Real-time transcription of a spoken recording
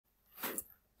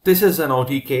This is an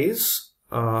OT case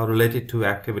related to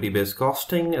activity-based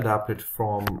costing adapted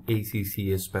from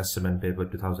ACCA Specimen Paper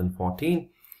 2014.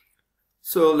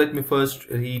 So let me first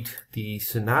read the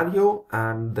scenario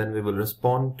and then we will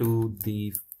respond to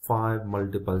the 5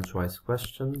 multiple choice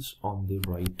questions on the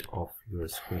right of your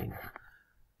screen.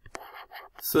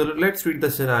 So let's read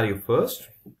the scenario first.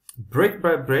 Brick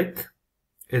by Brick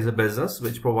is a business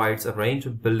which provides a range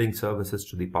of building services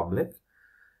to the public.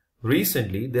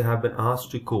 Recently, they have been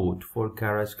asked to quote for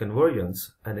garage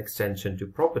conversions and extension to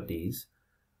properties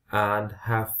and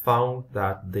have found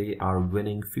that they are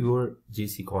winning fewer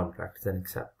GC contracts than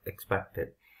expected.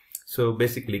 So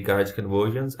basically, garage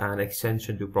conversions and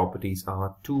extension to properties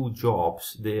are 2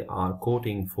 jobs they are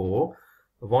quoting for.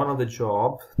 One of the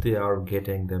job, they are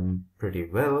getting them pretty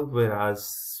well,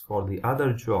 whereas for the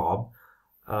other job,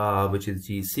 which is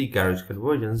GC, garage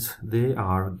conversions, they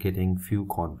are getting few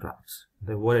contracts.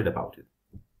 They're worried about it.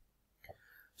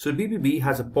 So BBB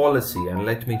has a policy, and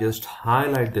let me just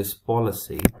highlight this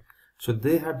policy. So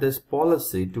they had this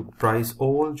policy to price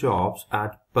all jobs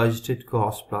at budgeted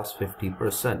cost plus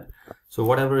 50%. So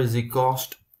whatever is the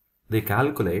cost they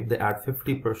calculate, they add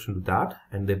 50% to that,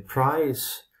 and they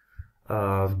price,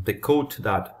 they quote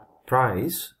that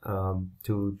price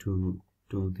to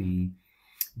the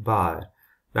buyer.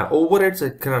 Now, overheads are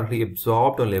currently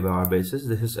absorbed on labor hour basis.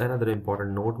 This is another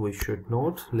important note we should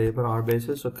note, labor hour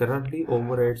basis. So currently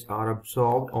overheads are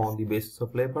absorbed on the basis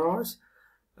of labor hours,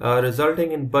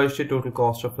 resulting in budgeted total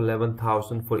cost of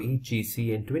 11,000 for each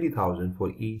GC and 20,000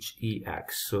 for each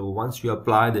EX. So once you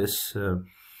apply this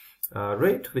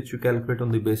rate, which you calculate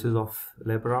on the basis of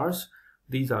labor hours,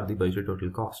 these are the budgeted total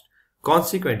cost.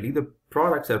 Consequently, the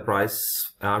products are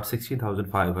priced at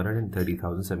 16,500 and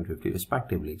 30,750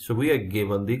 respectively. So we are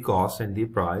given the cost and the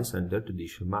price under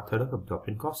traditional method of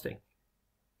absorption costing.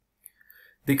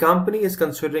 The company is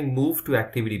considering move to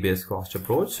activity-based cost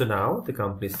approach. So now the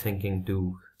company is thinking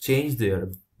to change their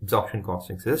absorption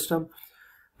costing system,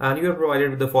 and you are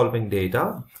provided with the following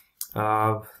data.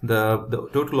 The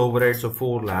total overheads of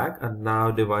 4 lakh are now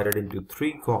divided into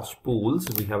 3 cost pools.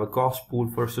 We have a cost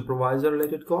pool for supervisor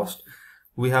related cost,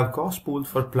 we have cost pools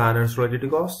for planners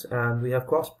related costs, and we have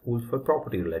cost pools for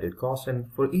property related costs. And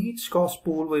for each cost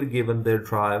pool we're given their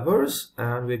drivers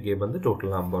and we're given the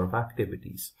total number of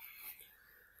activities.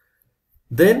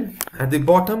 Then at the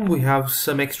bottom we have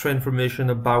some extra information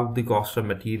about the cost of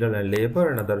material and labor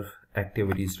and other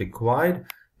activities required.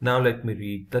 Now let me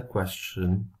read the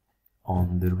question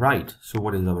on the right. So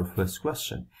what is our first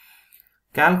question?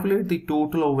 Calculate the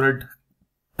total overhead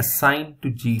assigned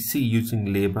to GC using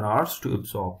labor hours to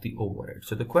absorb the overhead.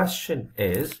 So the question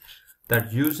is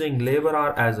that using labor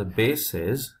hour as a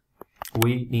basis,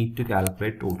 we need to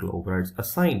calculate total overheads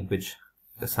assigned, which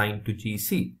assigned to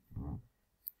GC.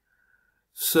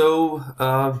 So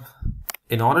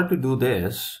in order to do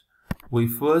this, we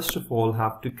first of all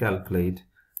have to calculate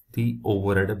the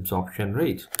overhead absorption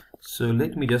rate. So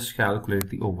let me just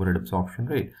calculate the overhead absorption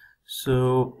rate.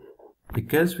 So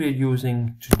because we are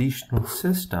using traditional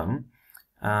system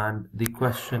and the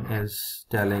question is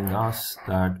telling us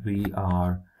that we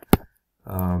are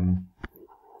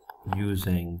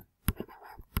using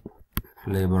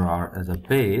labor hour as a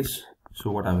base, so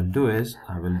what I will do is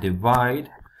I will divide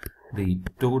the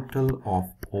total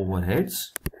of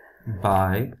overheads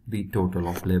by the total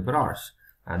of labor hours.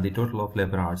 And the total of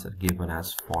labor hours are given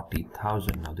as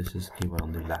 40,000. Now this is given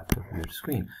on the left of your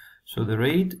screen. So the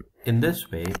rate in this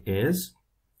way is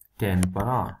 10 per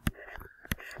hour.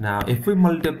 Now if we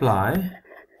multiply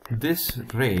this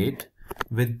rate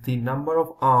with the number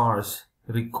of hours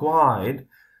required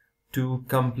to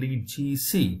complete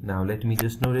GC. Now let me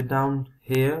just note it down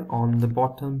here on the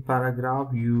bottom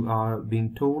paragraph. You are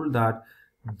being told that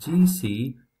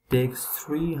GC takes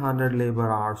 300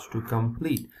 labor hours to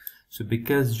complete. So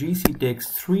because GC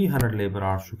takes 300 labor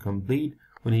hours to complete,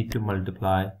 we need to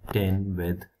multiply 10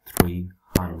 with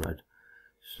 300.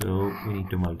 So we need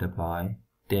to multiply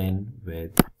 10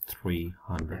 with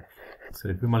 300. So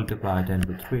if we multiply 10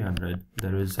 with 300, the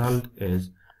result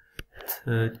is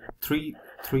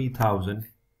 3,000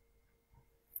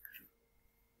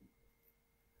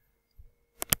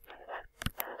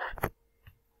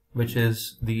 which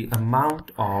is the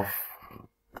amount of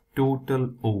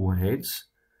total overheads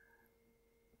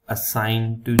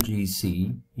assigned to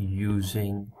GC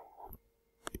using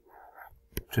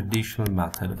traditional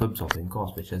method of absorbing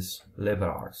cost, which is labor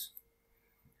hours.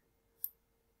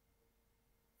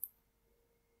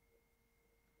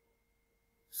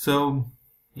 So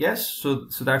yes, so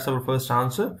that's our first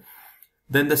answer.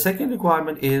 Then the second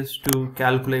requirement is to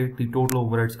calculate the total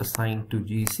overheads assigned to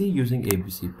GC using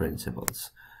ABC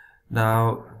principles.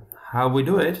 Now how we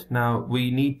do it. Now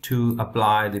we need to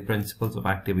apply the principles of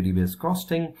activity-based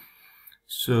costing.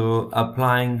 So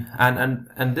applying,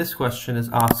 and this question is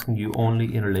asking you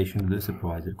only in relation to the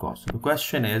supervisor cost. So the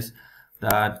question is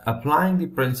that applying the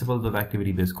principles of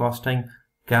activity-based costing,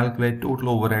 calculate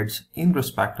total overheads in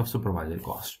respect of supervisor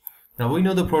cost. Now we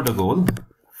know the protocol.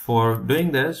 For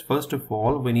doing this, first of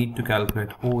all, we need to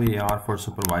calculate OAR for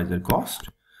supervisor cost.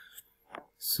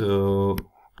 So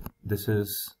this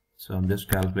is, so I'm just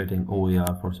calculating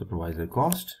OAR for supervisor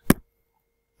cost.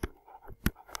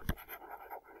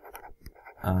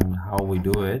 And how we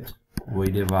do it,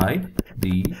 we divide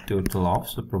the total of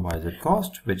supervisor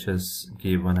cost, which is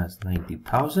given as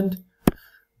 90,000,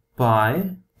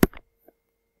 by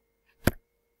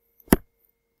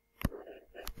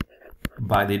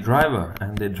the driver,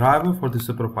 and the driver for the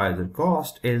supervisor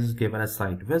cost is given as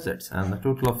site visits, and the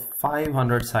total of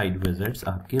 500 site visits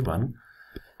are given.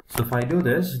 So if I do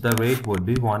this, the rate would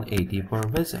be 180 per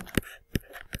visit.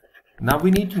 Now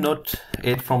we need to note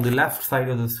it from the left side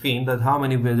of the screen that how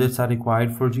many visits are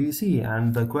required for GC,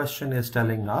 and the question is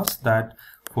telling us that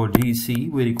for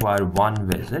GC we require 1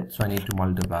 visit, so I need to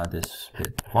multiply this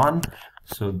with 1,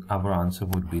 so our answer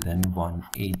would be then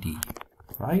 180,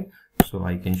 right? So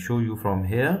I can show you from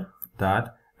here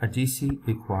that a GC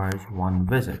requires 1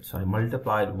 visit. So I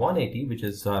multiplied 180, which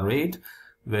is our rate,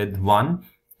 with 1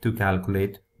 to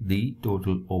calculate the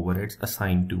total overheads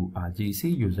assigned to our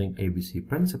GC using ABC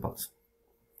principles.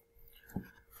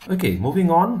 Okay,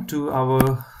 moving on to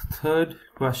our third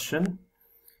question.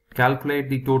 Calculate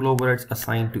the total overheads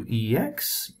assigned to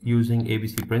EX using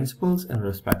ABC principles in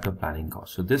respect of planning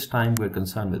cost. So this time we're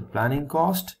concerned with planning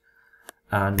cost,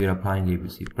 and we're applying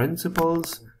ABC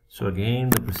principles. So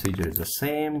again, the procedure is the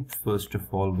same. First of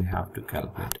all, we have to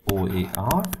calculate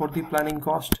OAR for the planning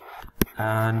cost,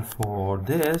 and for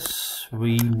this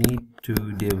we need to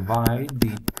divide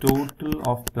the total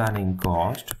of planning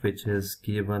cost, which is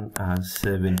given as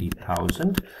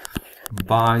 70,000,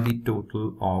 by the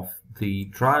total of the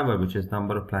driver, which is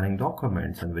number of planning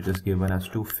documents, and which is given as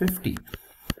 250.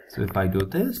 So if I do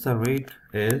this, the rate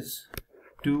is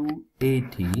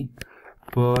 280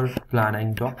 per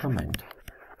planning document.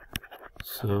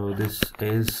 So this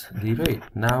is the rate.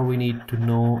 Now we need to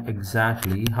know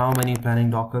exactly how many planning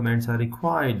documents are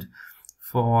required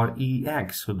for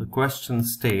EX. So the question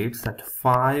states that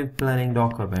 5 planning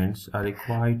documents are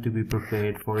required to be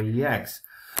prepared for EX.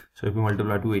 So if we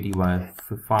multiply 280 by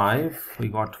 5, we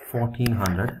got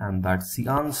 1400, and that's the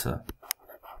answer.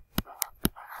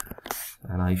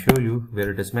 And I show you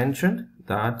where it is mentioned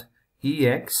that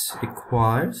EX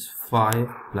requires 5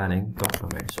 planning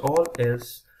documents. All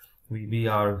is we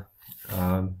are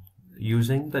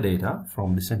using the data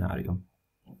from the scenario.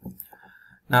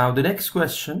 Now the next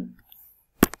question,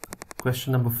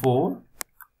 question number 4,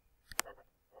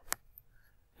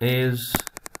 is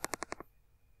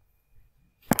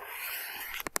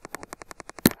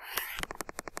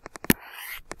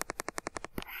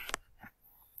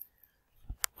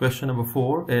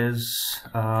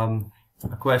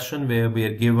a question where we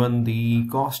are given the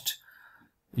cost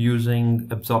using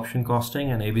absorption costing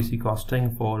and ABC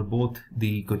costing for both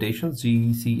the quotations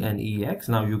GC and EX.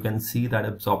 Now you can see that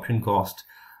absorption cost,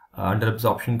 under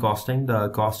absorption costing the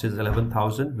cost is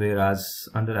 11,000, whereas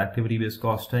under activity based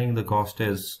costing the cost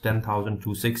is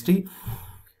 10,260,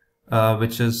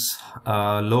 which is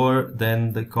lower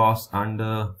than the cost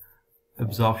under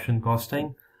absorption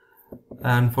costing.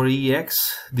 And for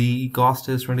EX the cost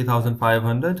is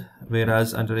 20,500,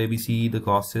 whereas under ABC the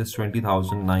cost is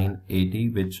 20,980,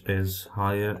 which is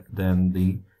higher than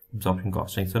the absorption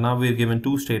costing. So now we are given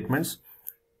 2 statements,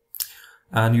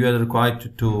 and you are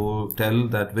required to tell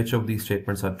that which of these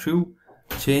statements are true.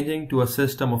 Changing to a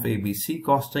system of ABC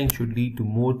costing should lead to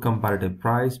more competitive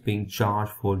price being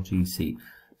charged for GC.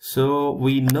 So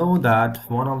we know that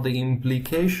one of the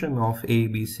implication of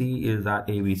ABC is that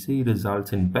ABC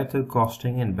results in better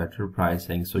costing and better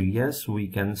pricing. So yes, we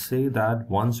can say that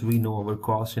once we know our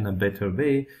cost in a better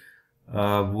way,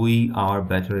 we are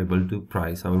better able to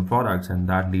price our products, and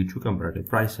that leads to competitive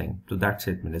pricing. So that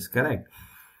statement is correct.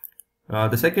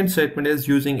 The second statement is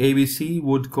using ABC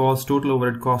would cause total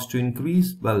overhead cost to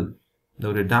increase. Well,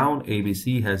 noted down,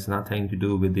 ABC has nothing to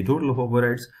do with the total of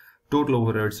overheads. Total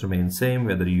overheads remain same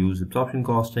whether you use absorption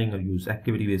costing or use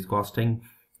activity-based costing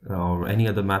or any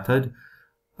other method.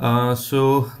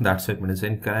 So that statement is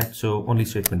incorrect. So only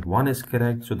statement 1 is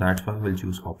correct. So that's why we'll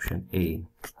choose option A.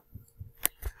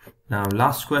 Now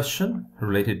last question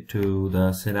related to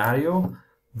the scenario.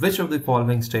 Which of the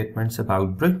following statements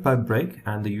about brick by brick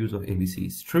and the use of ABC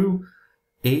is true?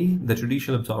 A. The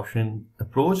traditional absorption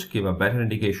approach give a better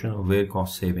indication of where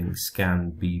cost savings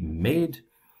can be made.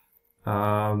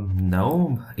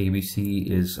 No, ABC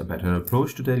is a better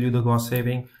approach to tell you the cost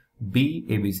saving. B,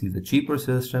 ABC is a cheaper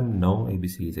system. No,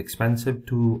 ABC is expensive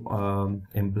to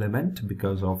implement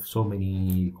because of so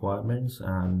many requirements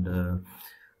and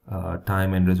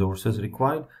time and resources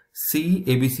required. C,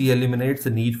 ABC eliminates the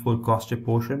need for cost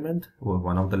apportionment. Well,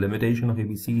 one of the limitations of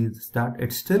ABC is that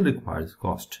it still requires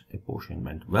cost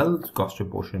apportionment. Well, cost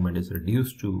apportionment is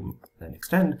reduced to an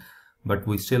extent, but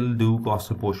we still do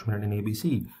cost apportionment in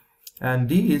ABC. And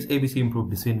D is ABC improved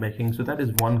decision making. So that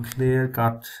is one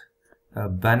clear-cut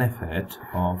benefit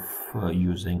of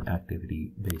using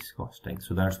activity-based costing.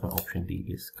 So that's why option D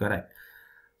is correct.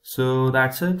 So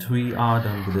that's it. We are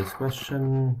done with this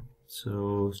question.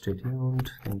 So stay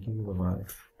tuned. Thank you. Bye-bye.